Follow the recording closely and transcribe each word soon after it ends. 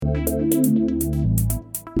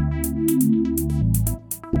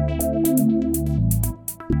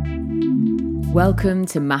Welcome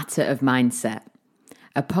to Matter of Mindset,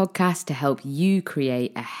 a podcast to help you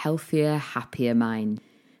create a healthier, happier mind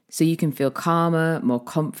so you can feel calmer, more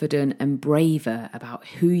confident and braver about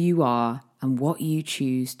who you are and what you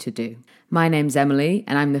choose to do. My name's Emily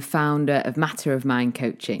and I'm the founder of Matter of Mind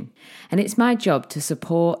Coaching, and it's my job to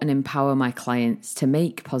support and empower my clients to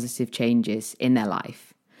make positive changes in their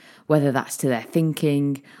life, whether that's to their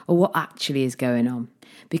thinking or what actually is going on,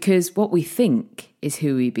 because what we think is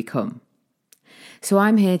who we become. So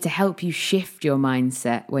I'm here to help you shift your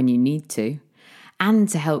mindset when you need to, and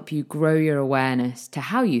to help you grow your awareness to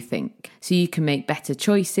how you think so you can make better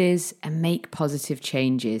choices and make positive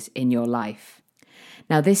changes in your life.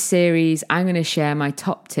 Now, this series, I'm going to share my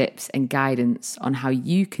top tips and guidance on how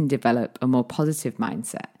you can develop a more positive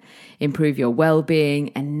mindset, improve your well-being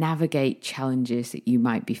and navigate challenges that you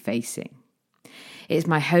might be facing. It's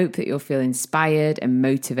my hope that you'll feel inspired and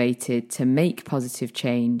motivated to make positive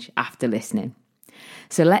change after listening.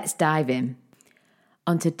 So let's dive in.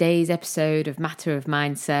 On today's episode of Matter of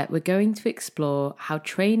Mindset, we're going to explore how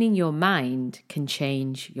training your mind can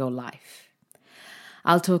change your life.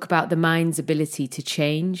 I'll talk about the mind's ability to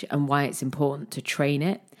change and why it's important to train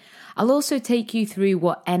it. I'll also take you through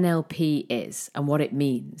what NLP is and what it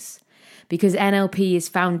means, because NLP is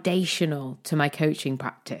foundational to my coaching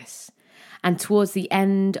practice. And towards the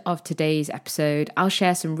end of today's episode, I'll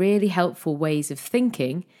share some really helpful ways of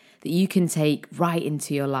thinking that you can take right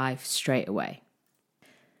into your life straight away.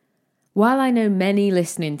 While I know many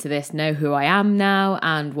listening to this know who I am now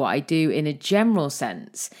and what I do in a general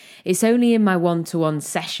sense, it's only in my one-to-one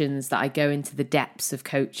sessions that I go into the depths of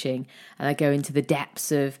coaching and I go into the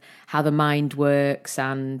depths of how the mind works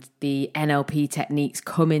and the NLP techniques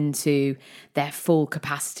come into their full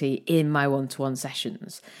capacity in my one-to-one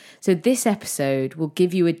sessions. So this episode will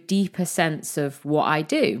give you a deeper sense of what I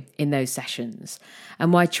do in those sessions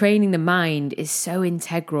and why training the mind is so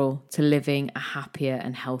integral to living a happier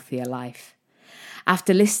and healthier life.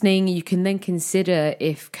 After listening, you can then consider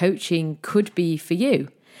if coaching could be for you,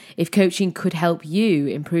 if coaching could help you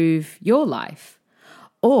improve your life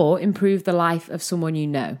or improve the life of someone you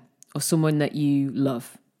know or someone that you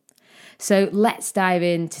love. So let's dive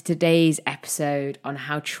into today's episode on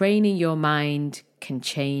how training your mind can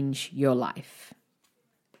change your life.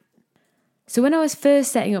 So when I was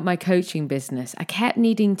first setting up my coaching business, I kept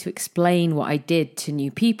needing to explain what I did to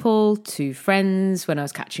new people, to friends when I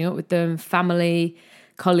was catching up with them, family,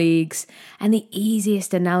 colleagues. And the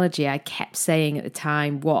easiest analogy I kept saying at the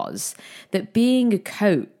time was that being a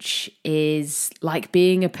coach is like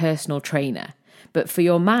being a personal trainer, but for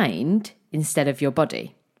your mind instead of your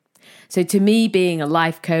body. So to me, being a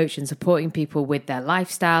life coach and supporting people with their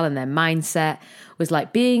lifestyle and their mindset was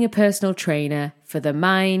like being a personal trainer for the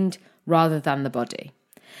mind rather than the body.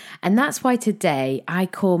 And that's why today I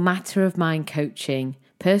call Matter of Mind Coaching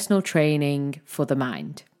personal training for the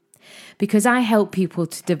mind. Because I help people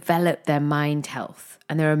to develop their mind health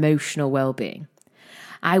and their emotional well-being.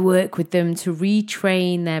 I work with them to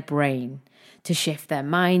retrain their brain, to shift their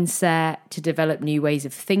mindset, to develop new ways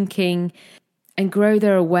of thinking, and grow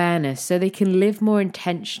their awareness so they can live more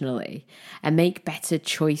intentionally and make better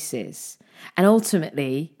choices and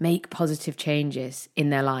ultimately make positive changes in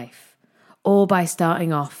their life, all by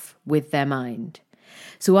starting off with their mind.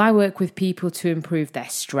 So I work with people to improve their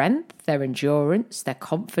strength, their endurance, their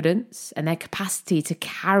confidence, and their capacity to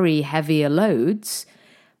carry heavier loads,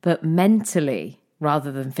 but mentally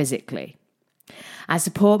rather than physically. I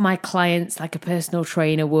support my clients like a personal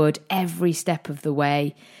trainer would every step of the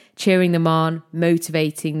way, cheering them on,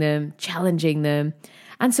 motivating them, challenging them,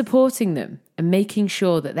 and supporting them and making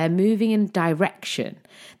sure that they're moving in a direction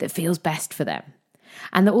that feels best for them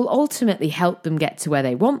and that will ultimately help them get to where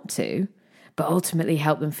they want to, but ultimately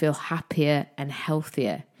help them feel happier and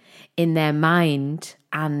healthier in their mind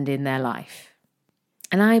and in their life.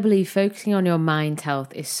 And I believe focusing on your mind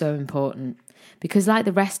health is so important because like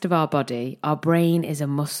the rest of our body, our brain is a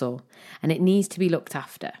muscle and it needs to be looked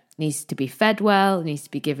after. It needs to be fed well, it needs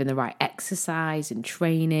to be given the right exercise and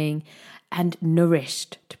training and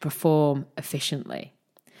nourished to perform efficiently.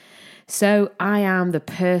 So I am the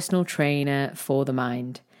personal trainer for the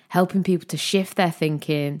mind, helping people to shift their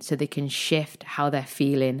thinking so they can shift how they're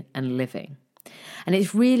feeling and living. And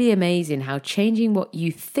it's really amazing how changing what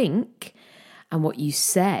you think and what you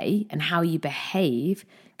say and how you behave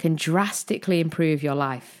can drastically improve your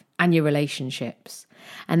life and your relationships.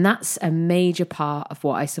 And that's a major part of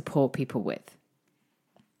what I support people with.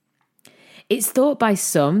 It's thought by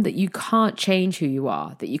some that you can't change who you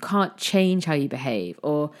are, that you can't change how you behave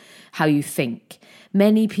or how you think.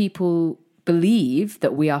 Many people believe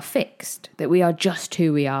that we are fixed, that we are just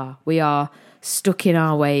who we are. We are stuck in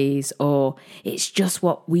our ways, or it's just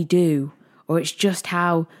what we do, or it's just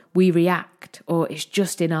how we react, or it's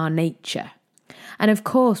just in our nature. And of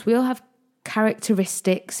course, we all have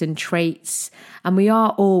characteristics and traits, and we are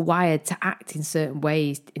all wired to act in certain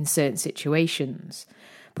ways in certain situations.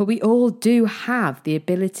 But we all do have the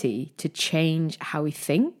ability to change how we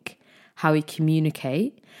think, how we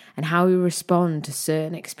communicate, and how we respond to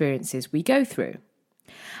certain experiences we go through.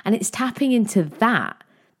 And it's tapping into that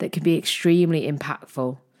can be extremely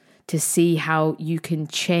impactful, to see how you can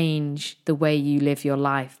change the way you live your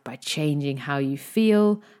life by changing how you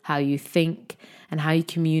feel, how you think, and how you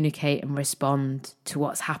communicate and respond to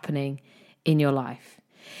what's happening in your life.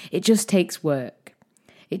 It just takes work.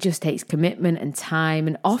 It just takes commitment and time,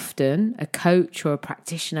 and often a coach or a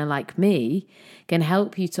practitioner like me can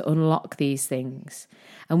help you to unlock these things,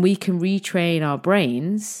 and we can retrain our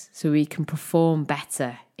brains so we can perform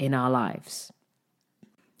better in our lives.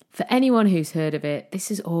 For anyone who's heard of it, this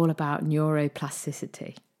is all about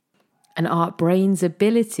neuroplasticity and our brain's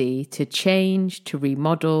ability to change, to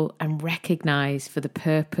remodel, and recognize for the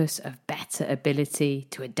purpose of better ability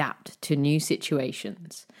to adapt to new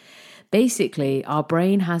situations. Basically, our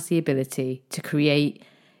brain has the ability to create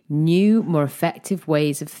new, more effective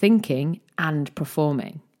ways of thinking and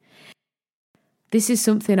performing. This is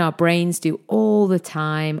something our brains do all the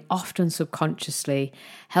time, often subconsciously,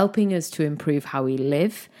 helping us to improve how we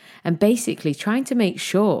live and basically trying to make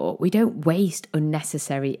sure we don't waste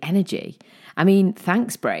unnecessary energy. I mean,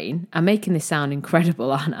 thanks, brain. I'm making this sound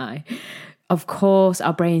incredible, aren't I? Of course,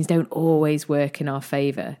 our brains don't always work in our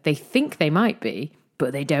favour. They think they might be,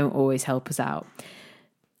 but they don't always help us out.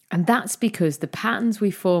 And that's because the patterns we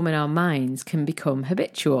form in our minds can become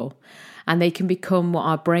habitual, and they can become what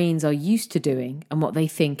our brains are used to doing and what they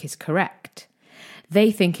think is correct.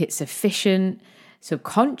 They think it's efficient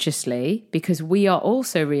subconsciously because we are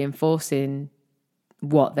also reinforcing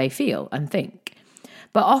what they feel and think.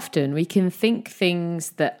 But often we can think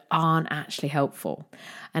things that aren't actually helpful,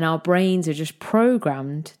 and our brains are just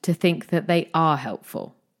programmed to think that they are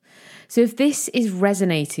helpful. So if this is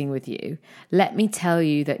resonating with you, let me tell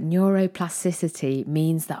you that neuroplasticity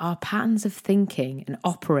means that our patterns of thinking and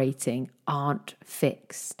operating aren't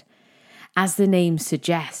fixed. As the name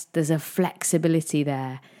suggests, there's a flexibility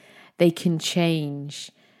there. They can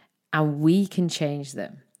change, and we can change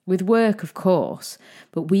them. With work, of course,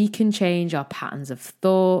 but we can change our patterns of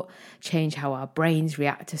thought, change how our brains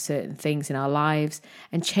react to certain things in our lives,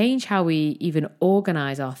 and change how we even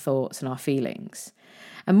organize our thoughts and our feelings.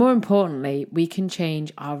 And more importantly, we can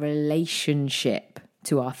change our relationship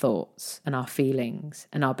to our thoughts and our feelings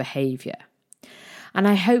and our behavior. And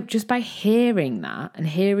I hope just by hearing that and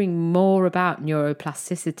hearing more about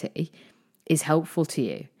neuroplasticity is helpful to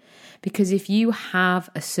you. Because if you have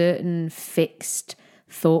a certain fixed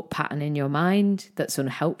thought pattern in your mind that's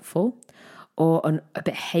unhelpful, or a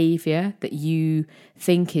behavior that you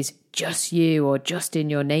think is just you or just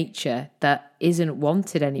in your nature that isn't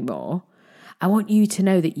wanted anymore, I want you to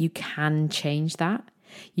know that you can change that.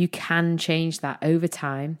 You can change that over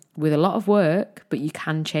time with a lot of work, but you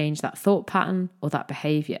can change that thought pattern or that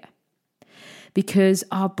behavior. Because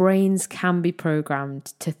our brains can be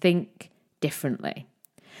programmed to think differently.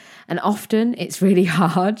 And often it's really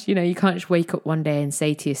hard. You can't just wake up one day and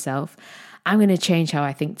say to yourself, I'm going to change how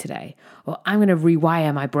I think today, or I'm going to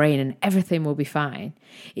rewire my brain and everything will be fine.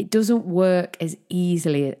 It doesn't work as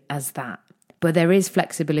easily as that. But there is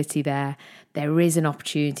flexibility there. There is an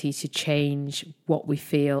opportunity to change what we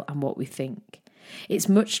feel and what we think. It's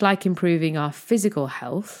much like improving our physical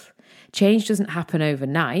health. Change doesn't happen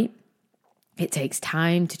overnight. It takes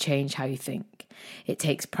time to change how you think. It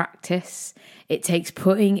takes practice. It takes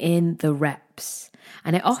putting in the reps.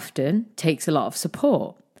 And it often takes a lot of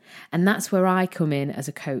support. And that's where I come in as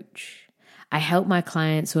a coach. I help my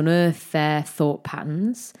clients unearth their thought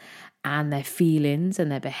patterns and their feelings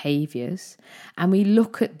and their behaviours, and we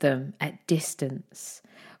look at them at distance,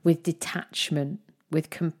 with detachment, with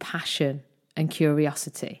compassion and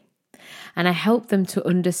curiosity. And I help them to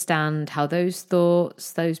understand how those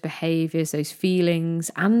thoughts, those behaviours, those feelings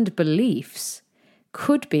and beliefs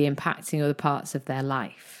could be impacting other parts of their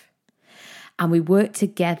life. And we work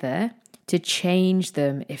together to change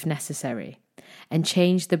them if necessary, and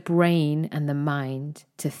change the brain and the mind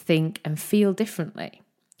to think and feel differently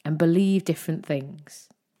and believe different things.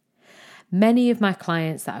 Many of my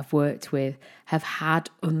clients that I've worked with have had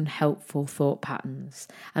unhelpful thought patterns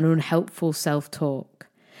and unhelpful self-talk.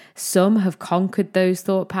 Some have conquered those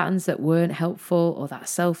thought patterns that weren't helpful or that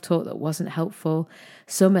self-talk that wasn't helpful.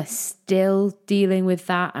 Some are still dealing with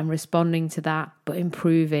that and responding to that, but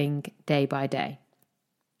improving day by day.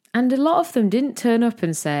 And a lot of them didn't turn up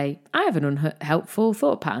and say, I have an unhelpful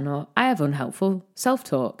thought pattern or I have unhelpful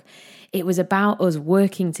self-talk. It was about us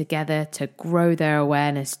working together to grow their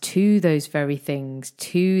awareness to those very things,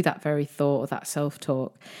 to that very thought or that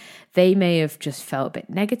self-talk. They may have just felt a bit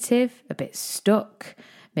negative, a bit stuck,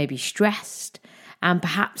 maybe stressed, and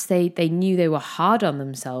perhaps they knew they were hard on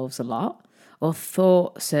themselves a lot, or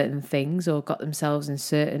thought certain things, or got themselves in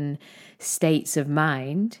certain states of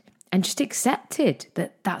mind, and just accepted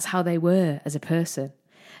that that's how they were as a person.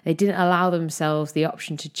 They didn't allow themselves the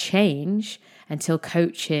option to change until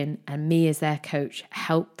coaching and me as their coach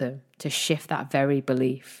helped them to shift that very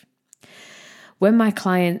belief. When my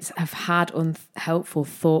clients have had unhelpful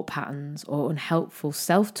thought patterns or unhelpful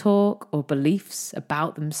self-talk or beliefs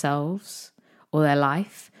about themselves or their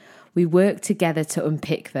life, we work together to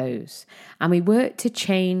unpick those, and we work to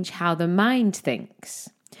change how the mind thinks.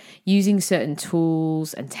 Using certain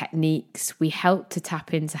tools and techniques, we help to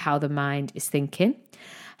tap into how the mind is thinking,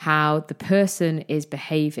 how the person is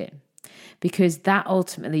behaving, because that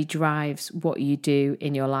ultimately drives what you do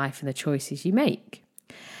in your life and the choices you make.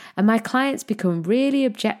 And my clients become really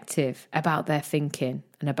objective about their thinking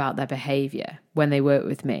and about their behavior when they work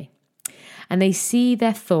with me. And they see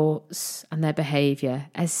their thoughts and their behavior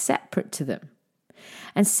as separate to them.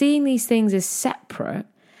 And seeing these things as separate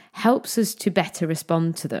helps us to better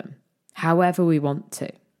respond to them, however we want to.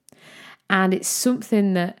 And it's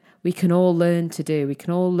something that we can all learn to do. We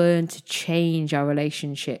can all learn to change our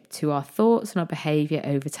relationship to our thoughts and our behavior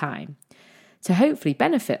over time to hopefully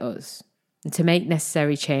benefit us and to make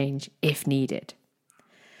necessary change if needed.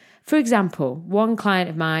 For example, one client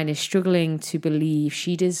of mine is struggling to believe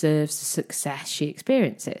she deserves the success she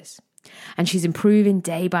experiences. And she's improving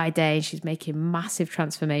day by day. She's making massive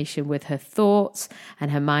transformation with her thoughts and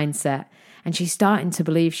her mindset. And she's starting to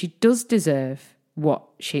believe she does deserve what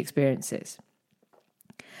she experiences.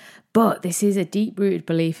 But this is a deep-rooted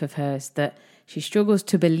belief of hers that she struggles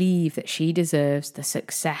to believe that she deserves the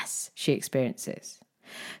success she experiences.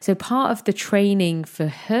 So part of the training for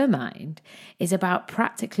her mind is about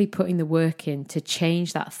practically putting the work in to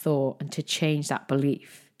change that thought and to change that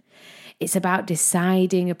belief. It's about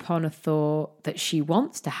deciding upon a thought that she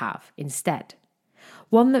wants to have instead.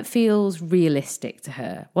 One that feels realistic to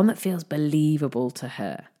her, one that feels believable to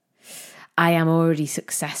her. I am already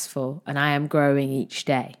successful and I am growing each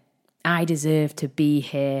day. I deserve to be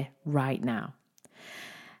here right now.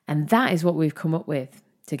 And that is what we've come up with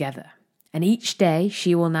together. And each day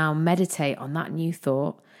she will now meditate on that new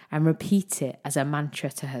thought and repeat it as a mantra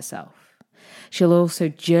to herself. She'll also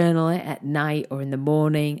journal it at night or in the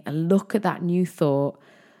morning and look at that new thought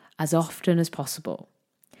as often as possible.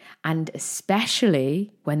 And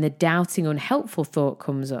especially when the doubting, unhelpful thought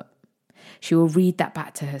comes up, she will read that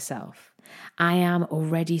back to herself. I am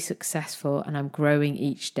already successful and I'm growing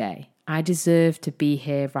each day. I deserve to be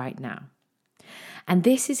here right now. And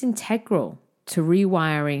this is integral to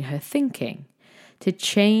rewiring her thinking, to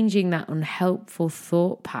changing that unhelpful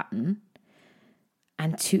thought pattern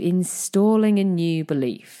and to installing a new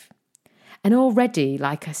belief. And already,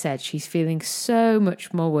 like I said, she's feeling so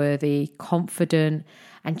much more worthy, confident,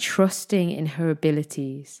 and trusting in her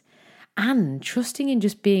abilities and trusting in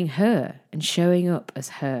just being her and showing up as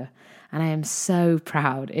her. And I am so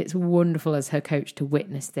proud. It's wonderful as her coach to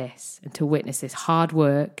witness this and to witness this hard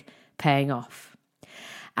work paying off.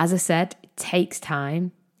 As I said, it takes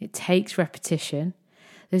time. It takes repetition.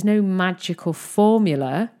 There's no magical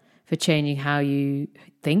formula for changing how you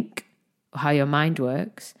think or how your mind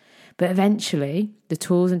works. But eventually, the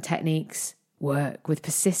tools and techniques work with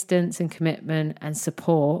persistence and commitment and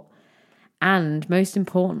support. And most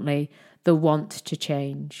importantly, the want to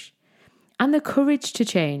change. And the courage to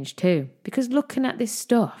change too. Because looking at this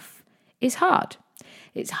stuff is hard.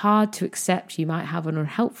 It's hard to accept you might have an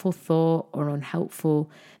unhelpful thought or an unhelpful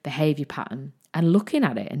behaviour pattern and looking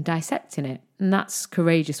at it and dissecting it. And that's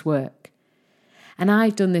courageous work. And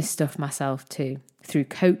I've done this stuff myself too, through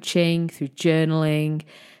coaching, through journaling,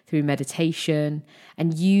 through meditation,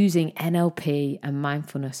 and using NLP and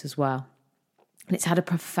mindfulness as well. And it's had a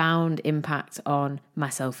profound impact on my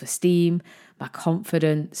self-esteem, my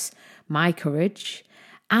confidence, my courage,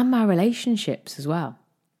 and my relationships as well.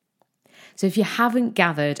 So if you haven't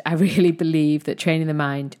gathered, I really believe that training the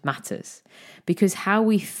mind matters because how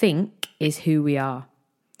we think is who we are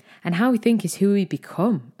and how we think is who we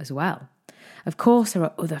become as well. Of course, there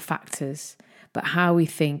are other factors, but how we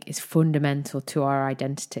think is fundamental to our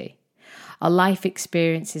identity. Our life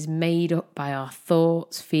experience is made up by our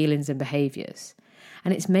thoughts, feelings, and behaviours.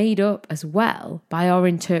 And it's made up as well by our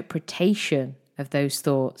interpretation of those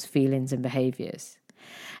thoughts, feelings, and behaviours.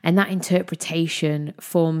 And that interpretation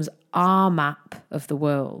forms our map of the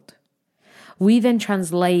world. We then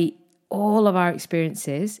translate all of our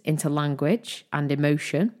experiences into language and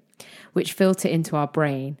emotion, which filter into our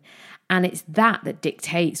brain. And it's that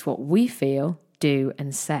dictates what we feel, do,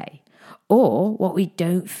 and say. Or what we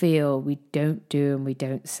don't feel, we don't do, and we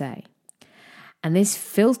don't say. And this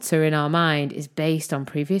filter in our mind is based on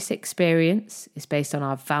previous experience, it's based on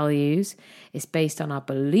our values, it's based on our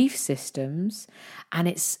belief systems, and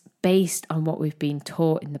it's based on what we've been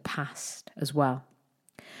taught in the past as well.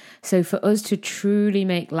 So for us to truly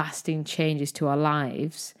make lasting changes to our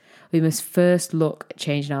lives, we must first look at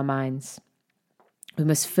changing our minds. We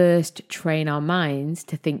must first train our minds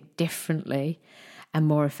to think differently and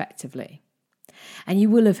more effectively. And you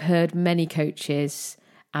will have heard many coaches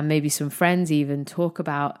and maybe some friends even talk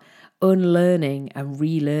about unlearning and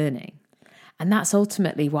relearning. And that's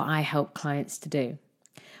ultimately what I help clients to do.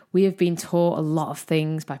 We have been taught a lot of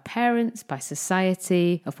things by parents, by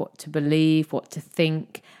society, of what to believe, what to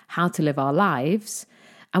think, how to live our lives.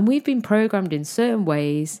 And we've been programmed in certain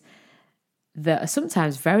ways that are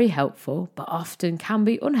sometimes very helpful, but often can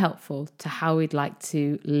be unhelpful to how we'd like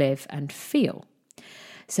to live and feel.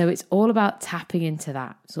 So it's all about tapping into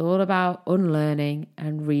that. It's all about unlearning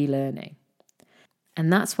and relearning.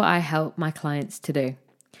 And that's what I help my clients to do.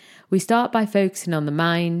 We start by focusing on the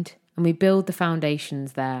mind and we build the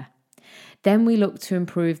foundations there. Then we look to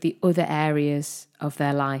improve the other areas of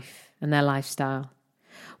their life and their lifestyle.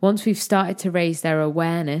 Once we've started to raise their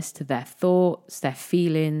awareness to their thoughts, their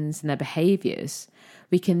feelings, and their behaviours,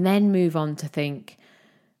 we can then move on to think,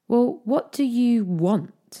 well, what do you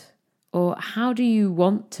want? Or how do you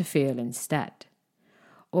want to feel instead?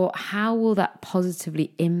 Or how will that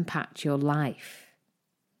positively impact your life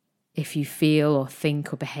if you feel or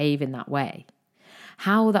think or behave in that way?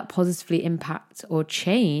 How will that positively impact or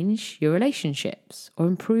change your relationships or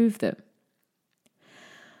improve them?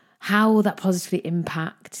 How will that positively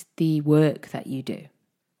impact the work that you do?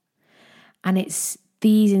 And it's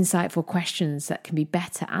these insightful questions that can be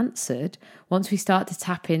better answered once we start to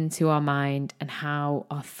tap into our mind and how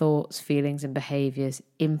our thoughts, feelings, and behaviours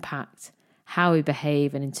impact how we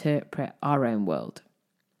behave and interpret our own world.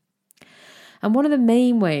 And one of the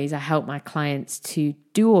main ways I help my clients to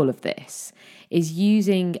do all of this is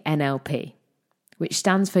using NLP, which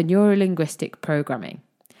stands for Neuro-Linguistic Programming.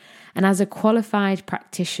 And as a qualified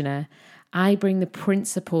practitioner, I bring the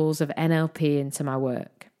principles of NLP into my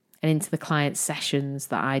work and into the client sessions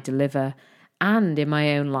that I deliver and in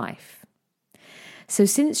my own life. So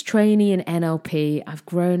since training in NLP, I've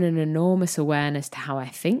grown an enormous awareness to how I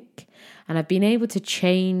think, and I've been able to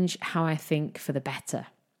change how I think for the better.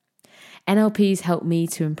 NLP's helped me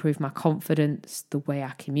to improve my confidence, the way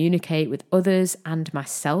I communicate with others and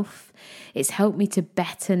myself. It's helped me to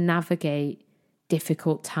better navigate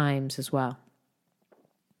difficult times as well.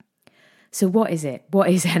 So what is it? What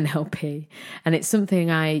is NLP? And it's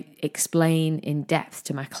something I explain in depth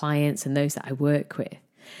to my clients and those that I work with.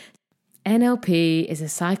 NLP is a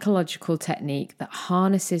psychological technique that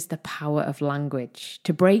harnesses the power of language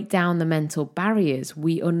to break down the mental barriers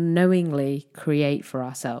we unknowingly create for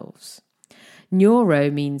ourselves. Neuro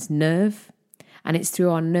means nerve, and it's through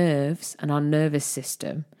our nerves and our nervous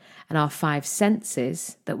system and our 5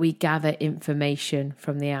 senses that we gather information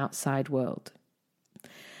from the outside world.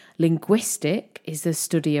 Linguistic is the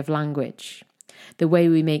study of language, the way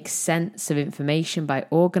we make sense of information by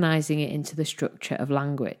organising it into the structure of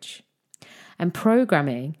language. And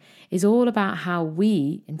programming is all about how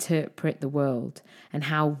we interpret the world and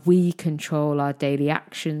how we control our daily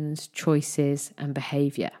actions, choices, and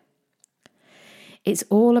behaviour. It's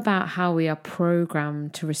all about how we are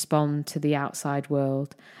programmed to respond to the outside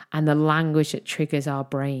world and the language that triggers our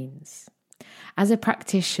brains. As a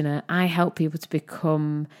practitioner, I help people to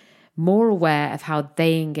become more aware of how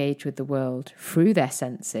they engage with the world through their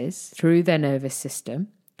senses, through their nervous system.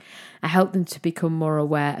 I help them to become more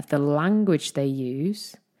aware of the language they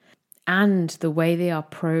use and the way they are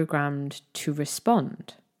programmed to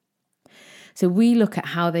respond. So we look at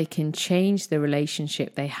how they can change the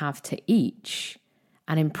relationship they have to each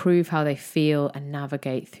and improve how they feel and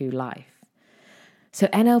navigate through life. So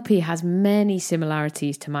NLP has many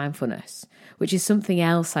similarities to mindfulness, which is something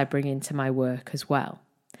else I bring into my work as well.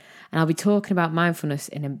 And I'll be talking about mindfulness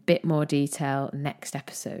in a bit more detail next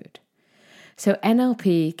episode. So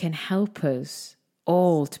NLP can help us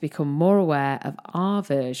all to become more aware of our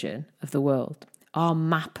version of the world, our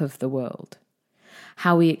map of the world.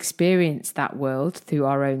 how we experience that world through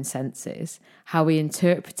our own senses, how we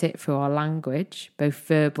interpret it through our language, both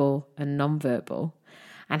verbal and non-verbal,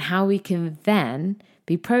 and how we can then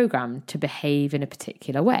be programmed to behave in a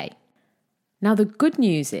particular way. Now, the good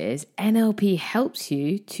news is NLP helps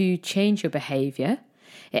you to change your behavior.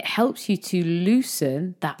 It helps you to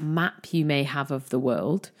loosen that map you may have of the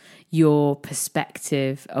world, your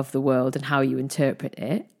perspective of the world and how you interpret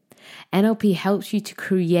it. NLP helps you to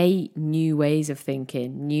create new ways of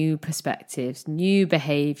thinking, new perspectives, new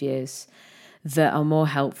behaviors that are more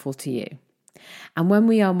helpful to you. And when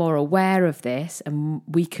we are more aware of this, and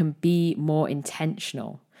we can be more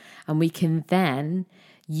intentional, and we can then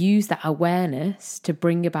use that awareness to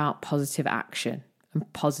bring about positive action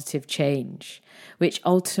and positive change, which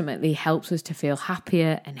ultimately helps us to feel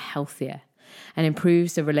happier and healthier and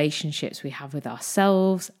improves the relationships we have with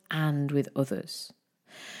ourselves and with others.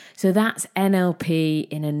 So that's NLP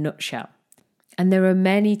in a nutshell. And there are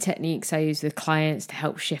many techniques I use with clients to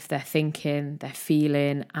help shift their thinking, their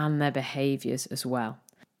feeling, and their behaviors as well.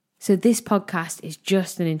 So this podcast is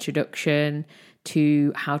just an introduction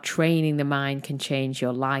to how training the mind can change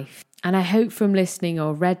your life. And I hope from listening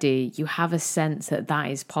already, you have a sense that that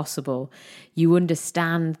is possible. You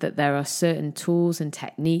understand that there are certain tools and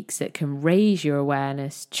techniques that can raise your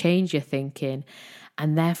awareness, change your thinking,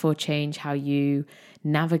 and therefore change how you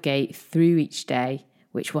navigate through each day,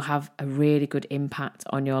 which will have a really good impact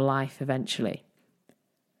on your life eventually.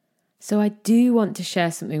 So I do want to share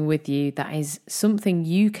something with you that is something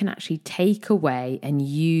you can actually take away and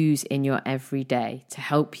use in your everyday to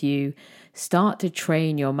help you start to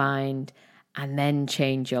train your mind and then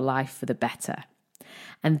change your life for the better.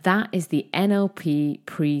 And that is the NLP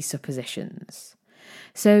presuppositions.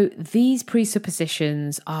 So these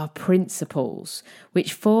presuppositions are principles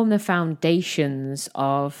which form the foundations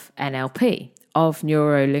of NLP, of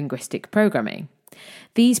neuro-linguistic programming.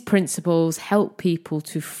 These principles help people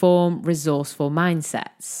to form resourceful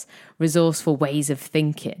mindsets, resourceful ways of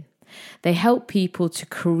thinking. They help people to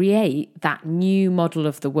create that new model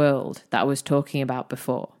of the world that I was talking about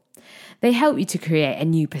before. They help you to create a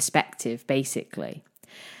new perspective, basically.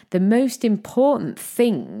 The most important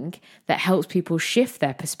thing that helps people shift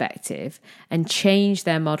their perspective and change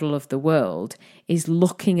their model of the world is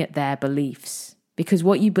looking at their beliefs. Because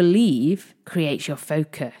what you believe creates your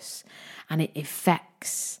focus and it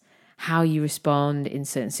affects how you respond in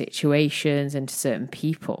certain situations and to certain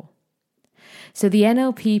people. So the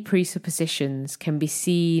NLP presuppositions can be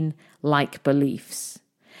seen like beliefs.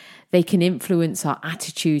 They can influence our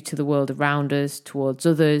attitude to the world around us, towards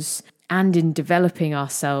others, and in developing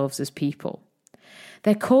ourselves as people.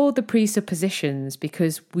 They're called the presuppositions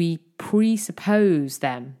because we presuppose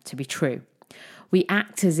them to be true. We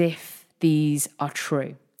act as if these are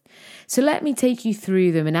true. So let me take you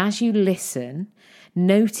through them, and as you listen,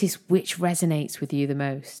 notice which resonates with you the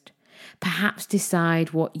most. Perhaps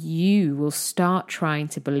decide what you will start trying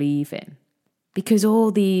to believe in. Because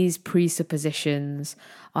all these presuppositions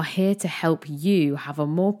are here to help you have a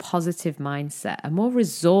more positive mindset, a more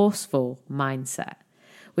resourceful mindset,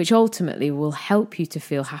 which ultimately will help you to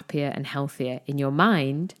feel happier and healthier in your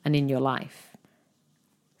mind and in your life.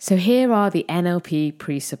 So here are the NLP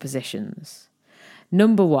presuppositions.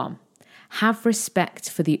 Number 1, have respect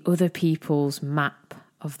for the other people's map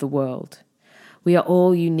of the world. We are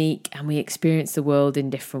all unique and we experience the world in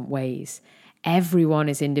different ways. Everyone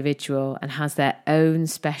is individual and has their own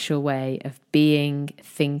special way of being,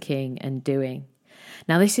 thinking, and doing.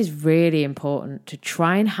 Now, this is really important to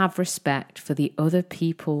try and have respect for the other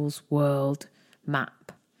people's world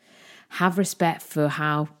map. Have respect for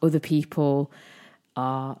how other people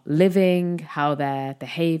are living, how they're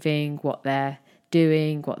behaving, what they're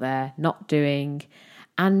doing, what they're not doing.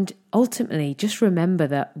 And ultimately, just remember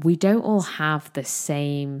that we don't all have the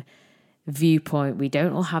same viewpoint. We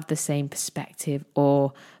don't all have the same perspective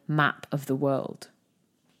or map of the world.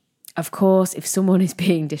 Of course, if someone is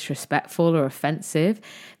being disrespectful or offensive,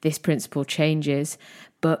 this principle changes.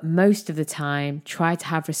 But most of the time, try to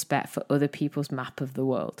have respect for other people's map of the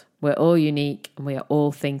world. We're all unique and we are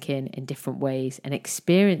all thinking in different ways and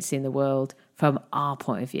experiencing the world from our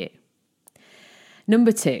point of view.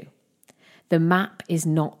 Number 2, the map is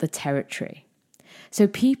not the territory. So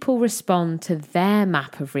people respond to their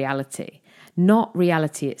map of reality, not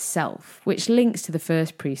reality itself, which links to the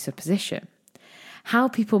first presupposition. How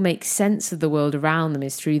people make sense of the world around them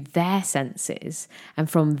is through their senses and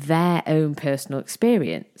from their own personal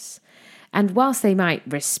experience. And whilst they might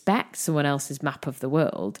respect someone else's map of the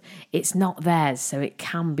world, it's not theirs, so it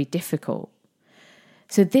can be difficult.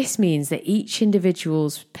 So this means that each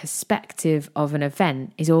individual's perspective of an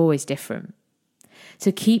event is always different.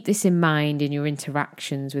 So keep this in mind in your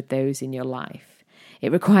interactions with those in your life.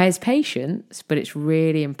 It requires patience, but it's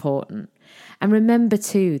really important. And remember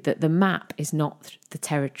too that the map is not the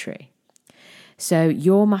territory. So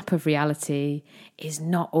your map of reality is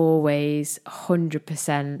not always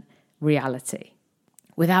 100% reality,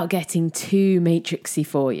 without getting too matrixy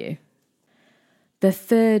for you. The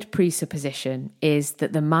third presupposition is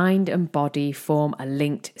that the mind and body form a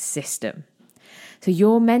linked system. So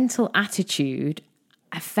your mental attitude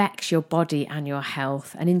affects your body and your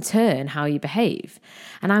health, and in turn how you behave.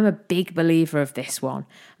 And I'm a big believer of this one.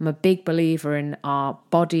 I'm a big believer in our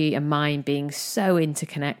body and mind being so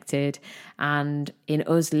interconnected, and in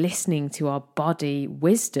us listening to our body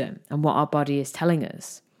wisdom and what our body is telling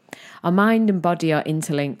us. Our mind and body are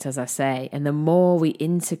interlinked, as I say, and the more we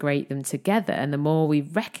integrate them together and the more we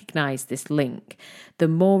recognize this link, the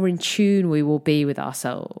more in tune we will be with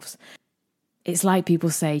ourselves. It's like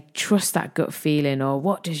people say, trust that gut feeling, or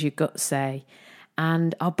what does your gut say?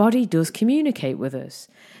 And our body does communicate with us.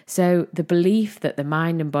 So the belief that the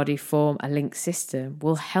mind and body form a linked system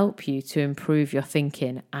will help you to improve your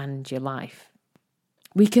thinking and your life.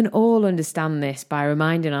 We can all understand this by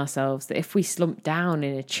reminding ourselves that if we slump down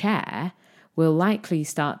in a chair, we'll likely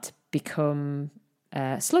start to become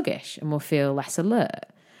sluggish and we'll feel less alert.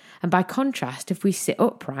 And by contrast, if we sit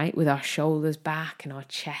upright with our shoulders back and our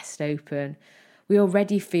chest open, we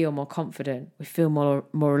already feel more confident. We feel more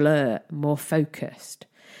alert, more focused.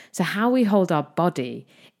 So how we hold our body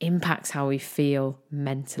impacts how we feel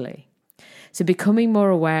mentally. So becoming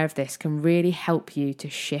more aware of this can really help you to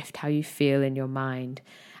shift how you feel in your mind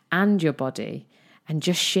and your body. And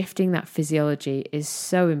just shifting that physiology is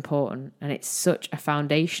so important, and it's such a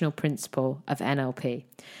foundational principle of NLP.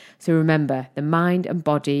 So remember, the mind and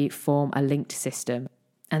body form a linked system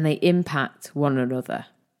and they impact one another.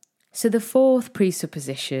 So the fourth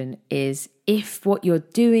presupposition is, if what you're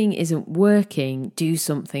doing isn't working, do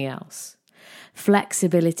something else.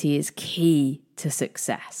 Flexibility is key to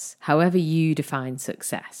success, however you define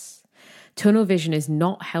success. Tunnel vision is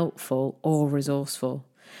not helpful or resourceful.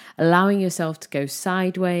 Allowing yourself to go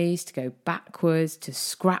sideways, to go backwards, to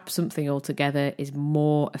scrap something altogether is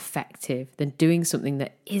more effective than doing something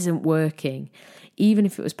that isn't working. Even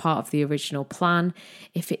if it was part of the original plan,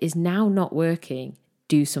 if it is now not working,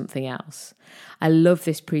 do something else. I love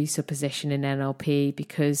this presupposition in NLP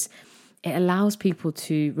because it allows people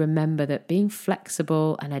to remember that being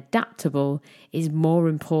flexible and adaptable is more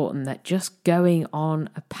important than just going on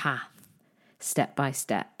a path step by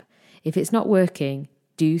step. If it's not working,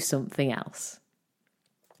 do something else.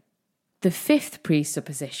 The fifth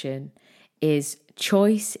presupposition is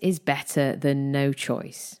choice is better than no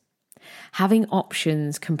choice. Having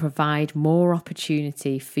options can provide more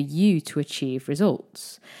opportunity for you to achieve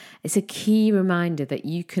results. It's a key reminder that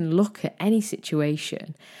you can look at any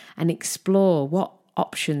situation and explore what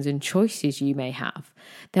options and choices you may have.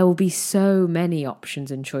 There will be so many options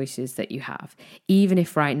and choices that you have, even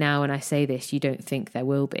if right now when I say this, you don't think there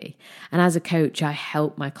will be. And as a coach, I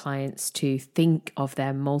help my clients to think of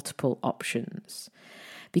their multiple options,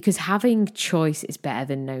 because having choice is better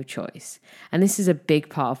than no choice. And this is a big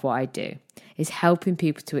part of what I do, is helping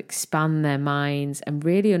people to expand their minds and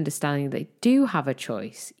really understanding they do have a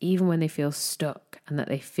choice, even when they feel stuck and that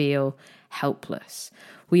they feel helpless.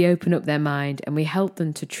 We open up their mind and we help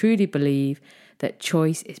them to truly believe that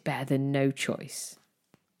choice is better than no choice.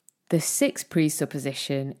 The sixth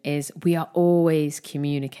presupposition is we are always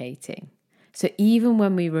communicating. So even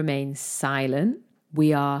when we remain silent,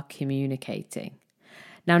 we are communicating.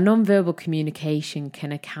 Now, nonverbal communication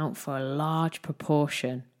can account for a large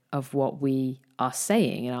proportion of what we are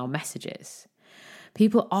saying in our messages.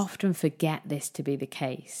 People often forget this to be the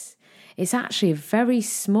case. It's actually a very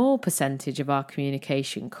small percentage of our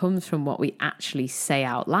communication comes from what we actually say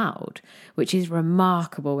out loud, which is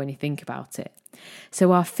remarkable when you think about it.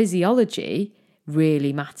 So our physiology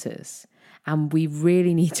really matters, and we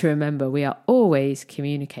really need to remember we are always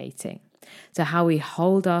communicating. So how we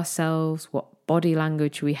hold ourselves, what body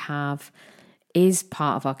language we have, is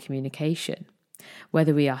part of our communication.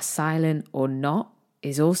 Whether we are silent or not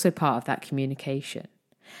is also part of that communication.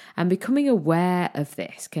 And becoming aware of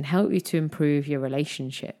this can help you to improve your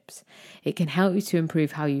relationships. It can help you to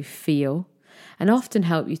improve how you feel, and often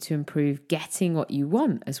help you to improve getting what you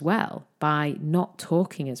want as well by not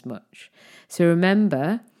talking as much. So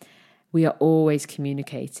remember, we are always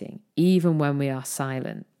communicating, even when we are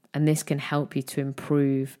silent. And this can help you to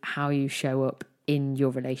improve how you show up in your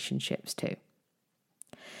relationships too.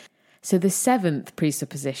 So the seventh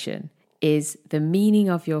presupposition is the meaning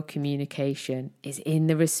of your communication is in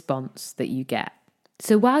the response that you get.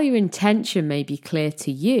 So while your intention may be clear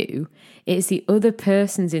to you, it is the other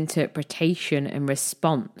person's interpretation and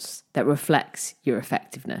response that reflects your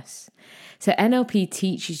effectiveness. So NLP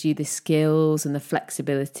teaches you the skills and the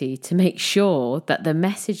flexibility to make sure that the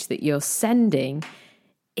message that you're sending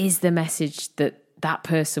is the message that that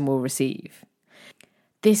person will receive.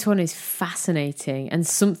 This one is fascinating and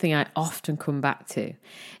something I often come back to,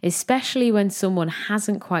 especially when someone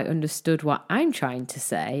hasn't quite understood what I'm trying to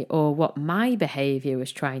say or what my behaviour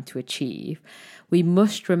was trying to achieve. We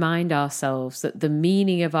must remind ourselves that the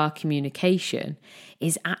meaning of our communication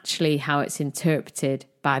is actually how it's interpreted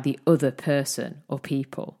by the other person or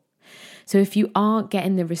people. So if you aren't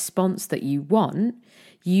getting the response that you want,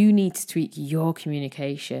 you need to tweak your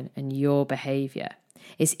communication and your behaviour.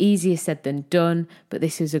 It's easier said than done, but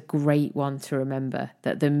this is a great one to remember,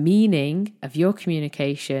 that the meaning of your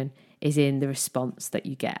communication is in the response that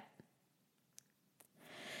you get.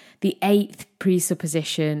 The 8th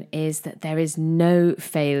presupposition is that there is no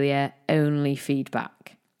failure, only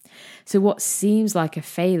feedback. So what seems like a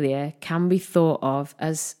failure can be thought of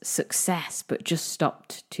as success, but just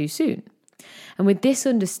stopped too soon. And with this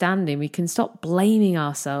understanding, we can stop blaming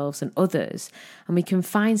ourselves and others, and we can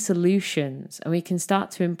find solutions, and we can start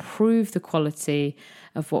to improve the quality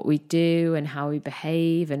of what we do and how we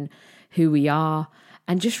behave and who we are.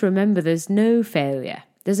 And just remember, there's no failure,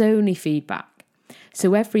 there's only feedback.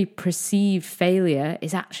 So every perceived failure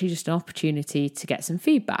is actually just an opportunity to get some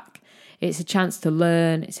feedback. It's a chance to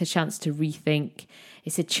learn, it's a chance to rethink,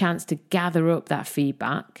 it's a chance to gather up that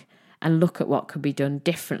feedback and look at what could be done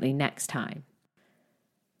differently next time.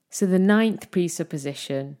 So the 9th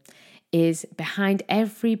presupposition is behind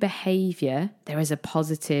every behaviour, there is a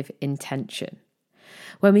positive intention.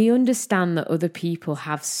 When we understand that other people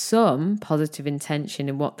have some positive intention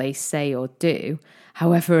in what they say or do,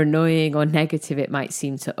 however annoying or negative it might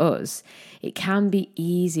seem to us, it can be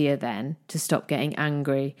easier then to stop getting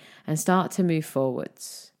angry and start to move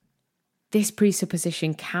forwards. This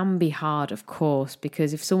presupposition can be hard, of course,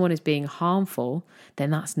 because if someone is being harmful, then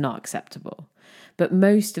that's not acceptable. But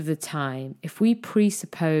most of the time, if we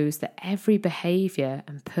presuppose that every behaviour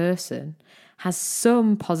and person has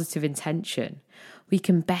some positive intention, we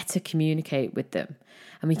can better communicate with them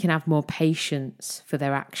and we can have more patience for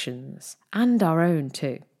their actions and our own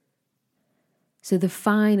too. So the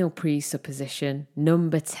final presupposition,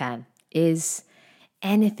 number 10, is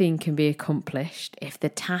anything can be accomplished if the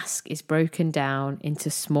task is broken down into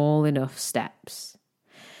small enough steps.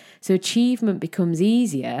 So achievement becomes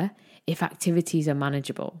easier if activities are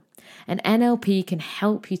manageable. And NLP can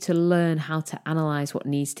help you to learn how to analyse what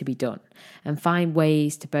needs to be done and find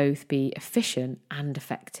ways to both be efficient and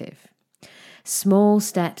effective. Small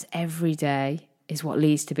steps every day is what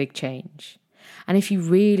leads to big change. And if you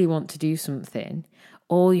really want to do something,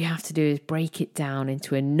 all you have to do is break it down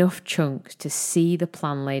into enough chunks to see the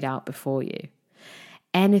plan laid out before you.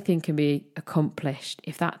 Anything can be accomplished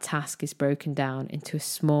if that task is broken down into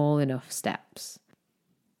small enough steps.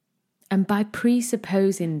 And by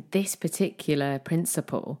presupposing this particular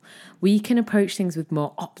principle, we can approach things with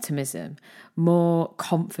more optimism, more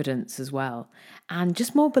confidence as well, and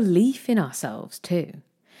just more belief in ourselves too.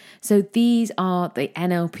 So these are the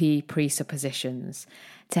NLP presuppositions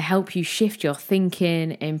to help you shift your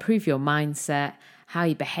thinking, improve your mindset, how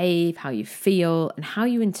you behave, how you feel, and how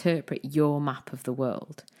you interpret your map of the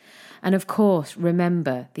world. And of course,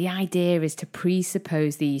 remember, the idea is to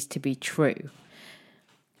presuppose these to be true.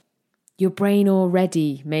 Your brain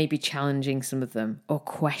already may be challenging some of them or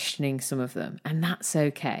questioning some of them, and that's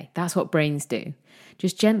okay. That's what brains do.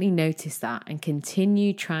 Just gently notice that and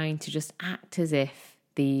continue trying to just act as if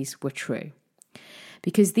these were true.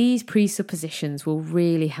 Because these presuppositions will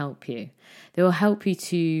really help you. They will help you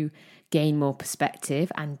to gain more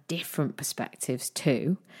perspective and different perspectives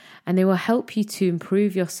too. And they will help you to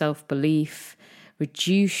improve your self-belief,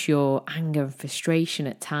 reduce your anger and frustration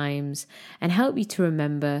at times, and help you to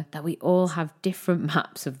remember that we all have different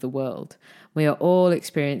maps of the world. We are all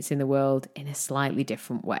experiencing the world in a slightly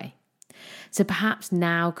different way. So perhaps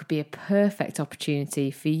now could be a perfect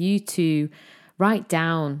opportunity for you to write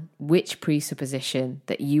down which presupposition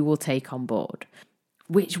that you will take on board.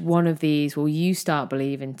 Which one of these will you start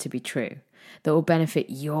believing to be true that will benefit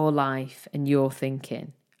your life and your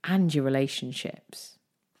thinking and your relationships?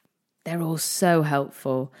 They're all so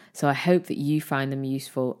helpful, so I hope that you find them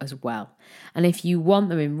useful as well. And if you want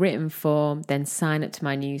them in written form, then sign up to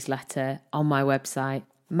my newsletter on my website,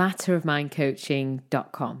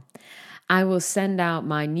 matterofmindcoaching.com. I will send out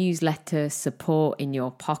my newsletter support in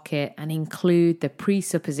your pocket and include the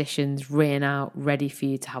presuppositions written out ready for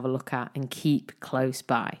you to have a look at and keep close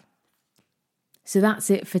by. So that's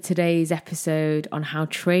it for today's episode on how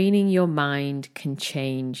training your mind can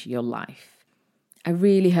change your life. I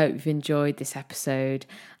really hope you've enjoyed this episode,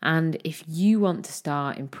 and if you want to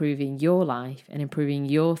start improving your life and improving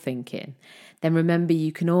your thinking, then remember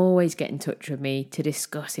you can always get in touch with me to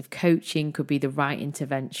discuss if coaching could be the right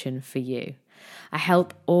intervention for you. I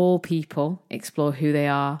help all people explore who they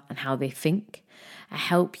are and how they think. I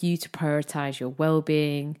help you to prioritize your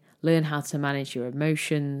well-being, learn how to manage your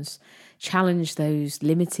emotions, challenge those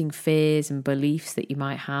limiting fears and beliefs that you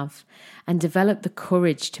might have, and develop the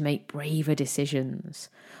courage to make braver decisions,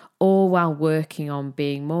 all while working on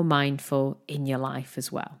being more mindful in your life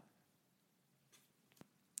as well.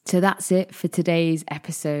 So that's it for today's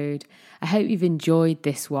episode. I hope you've enjoyed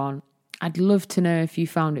this one. I'd love to know if you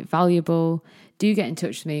found it valuable. Do get in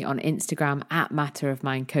touch with me on Instagram at Matter of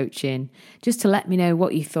Mind Coaching, just to let me know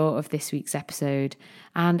what you thought of this week's episode.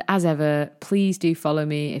 And as ever, please do follow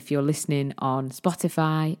me if you're listening on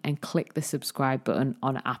Spotify and click the subscribe button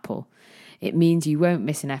on Apple. It means you won't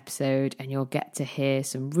miss an episode and you'll get to hear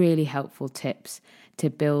some really helpful tips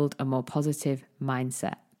to build a more positive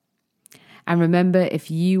mindset. And remember,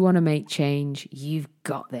 if you want to make change, you've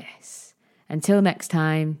got this. Until next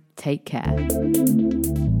time, take care.